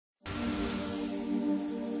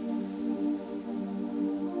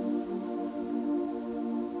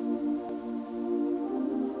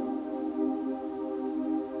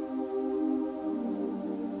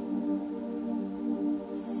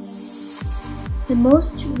The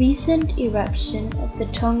most recent eruption of the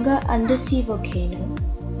Tonga Undersea volcano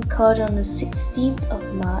occurred on the 16th of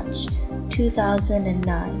March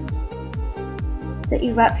 2009. The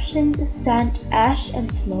eruption sent ash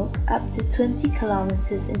and smoke up to 20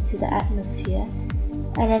 kilometers into the atmosphere,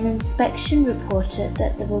 and an inspection reported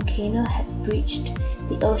that the volcano had breached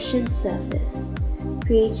the ocean's surface,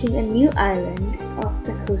 creating a new island off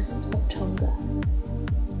the coast of Tonga.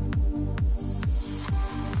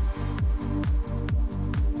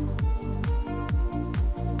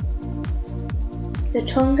 The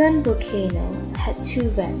Tongan volcano had two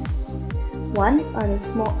vents, one on a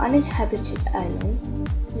small uninhabited island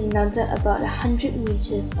and another about 100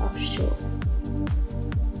 meters offshore.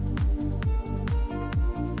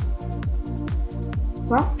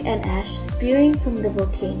 Rock and ash spewing from the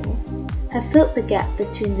volcano have filled the gap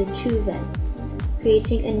between the two vents,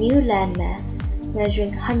 creating a new landmass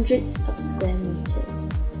measuring hundreds of square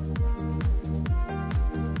meters.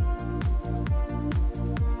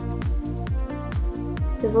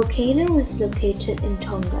 The volcano is located in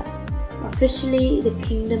Tonga, officially the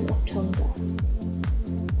Kingdom of Tonga.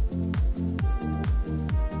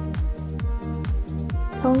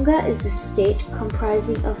 Tonga is a state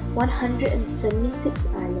comprising of 176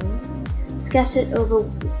 islands scattered over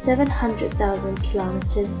 700,000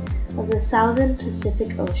 kilometers of the southern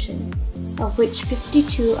Pacific Ocean, of which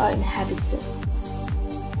 52 are inhabited.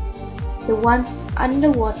 The once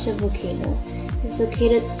underwater volcano is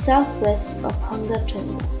located southwest of Tonga,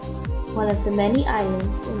 one of the many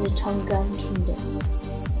islands in the Tongan Kingdom.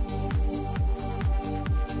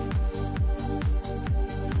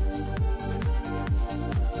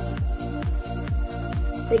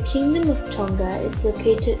 The Kingdom of Tonga is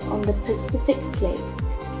located on the Pacific Plate.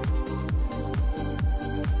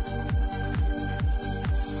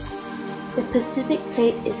 The Pacific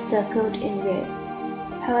Plate is circled in red.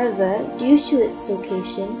 However, due to its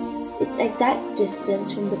location, its exact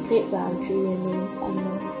distance from the plate boundary remains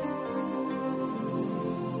unknown.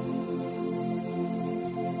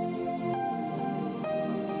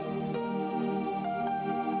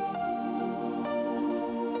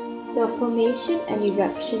 The formation and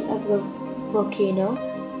eruption of the volcano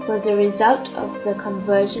was a result of the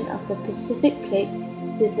conversion of the Pacific Plate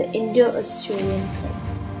with the Indo-Australian Plate.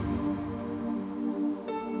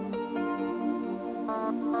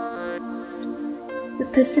 The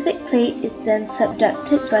Pacific Plate is then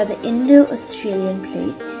subducted by the Indo-Australian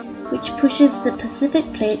Plate, which pushes the Pacific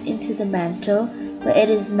Plate into the mantle, where it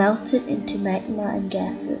is melted into magma and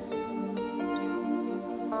gases.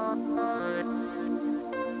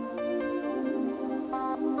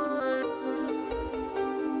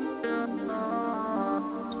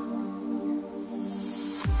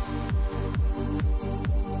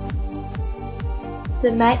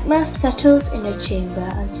 The magma settles in a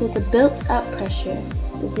chamber until the built-up pressure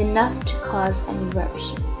is enough to cause an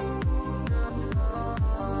eruption.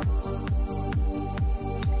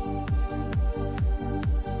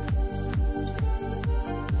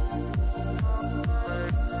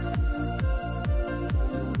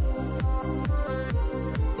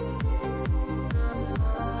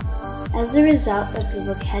 As a result of the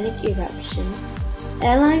volcanic eruption,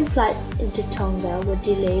 airline flights into Tonga were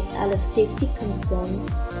delayed out of safety concerns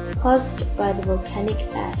caused by the volcanic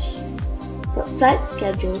ash, but flight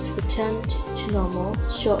schedules returned to normal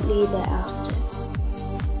shortly thereafter.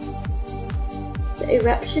 The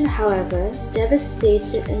eruption, however,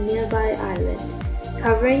 devastated a nearby island,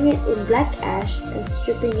 covering it in black ash and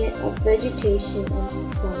stripping it of vegetation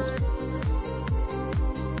and fauna.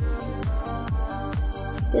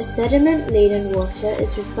 The sediment-laden water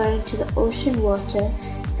is referring to the ocean water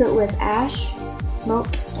filled with ash, smoke,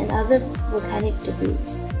 and other volcanic debris.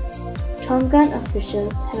 Tongan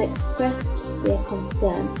officials have expressed their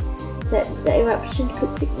concern that the eruption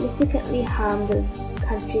could significantly harm the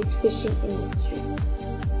country's fishing industry.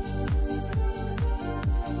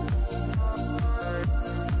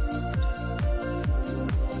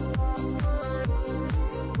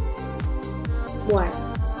 One.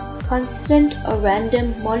 Constant or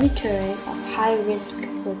random monitoring of high-risk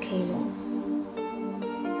volcanoes.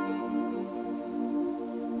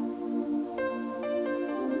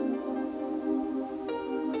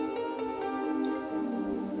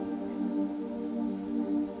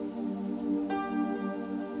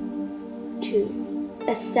 Two.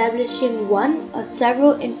 Establishing one or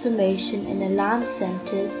several information and alarm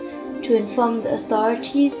centers to inform the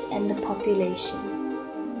authorities and the population.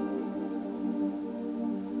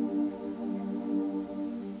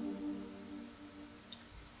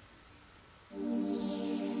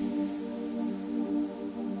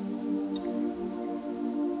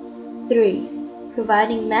 3.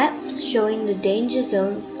 providing maps showing the danger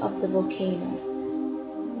zones of the volcano.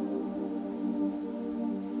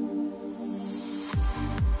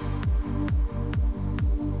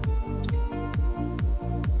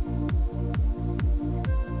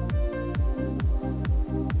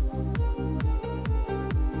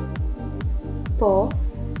 Four,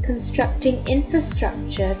 constructing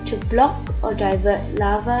infrastructure to block or divert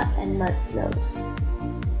lava and mud flows.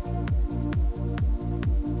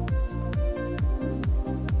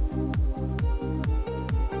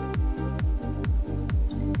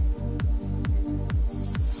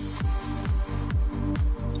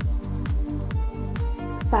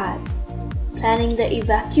 Five, planning the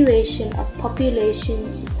evacuation of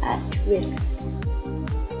populations at risk.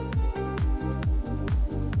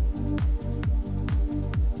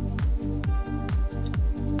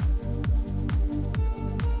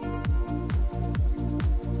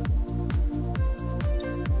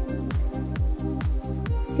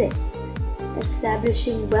 6.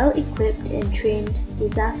 Establishing well-equipped and trained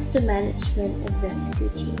disaster management and rescue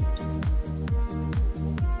teams.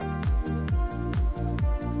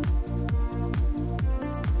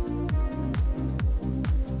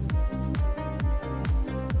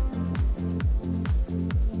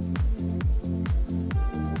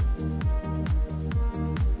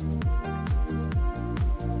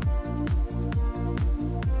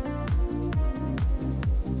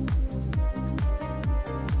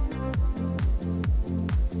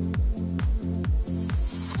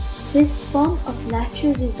 This form of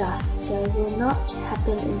natural disaster will not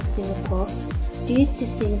happen in Singapore due to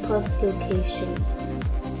Singapore's location.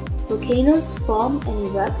 Volcanoes form and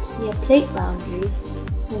erupt near plate boundaries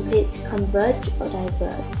when plates converge or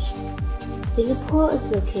diverge. Singapore is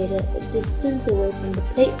located a distance away from the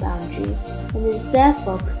plate boundary and is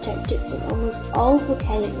therefore protected from almost all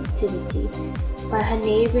volcanic activity by her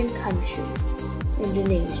neighbouring country,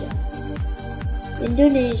 Indonesia.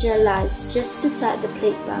 Indonesia lies just beside the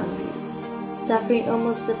plate boundaries, suffering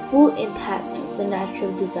almost the full impact of the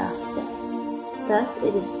natural disaster. Thus,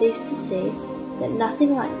 it is safe to say that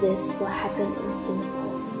nothing like this will happen in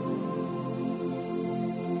Singapore.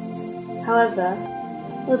 However,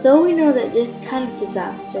 although we know that this kind of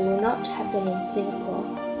disaster will not happen in Singapore,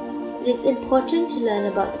 it is important to learn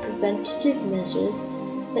about the preventative measures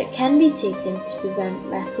that can be taken to prevent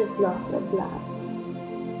massive loss of lives.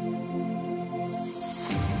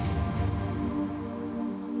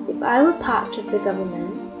 If I were part of the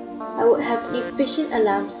government, I would have an efficient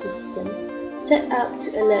alarm system set up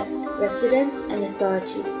to alert residents and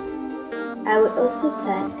authorities. I would also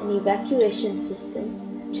plan an evacuation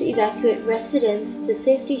system to evacuate residents to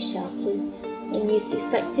safety shelters and use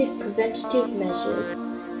effective preventative measures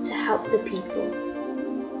to help the people.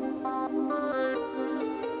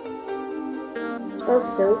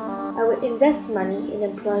 Also, I would invest money in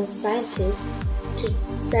employing scientists to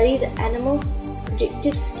study the animals'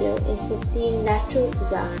 predictive skill in foreseeing natural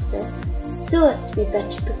disaster so as to be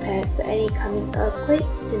better prepared for any coming earthquake,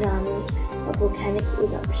 tsunami, or volcanic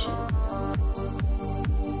eruption.